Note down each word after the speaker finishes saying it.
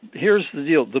here's the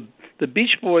deal. The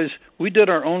Beach Boys, we did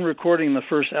our own recording the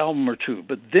first album or two,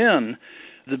 but then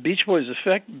the Beach Boys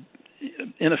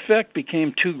in effect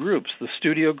became two groups, the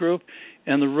studio group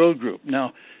and the road group.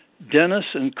 Now, Dennis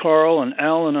and Carl and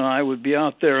Alan and I would be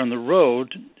out there on the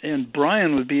road, and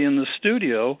Brian would be in the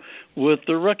studio with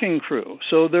the Wrecking Crew.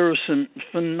 So there were some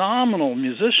phenomenal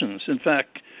musicians. In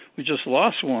fact, we just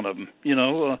lost one of them,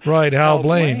 Right, Hal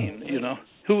Blaine.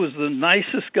 Who was the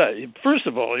nicest guy. First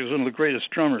of all, he was one of the greatest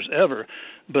drummers ever,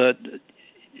 but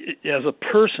as a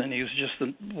person, he was just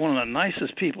one of the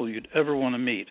nicest people you'd ever want to meet.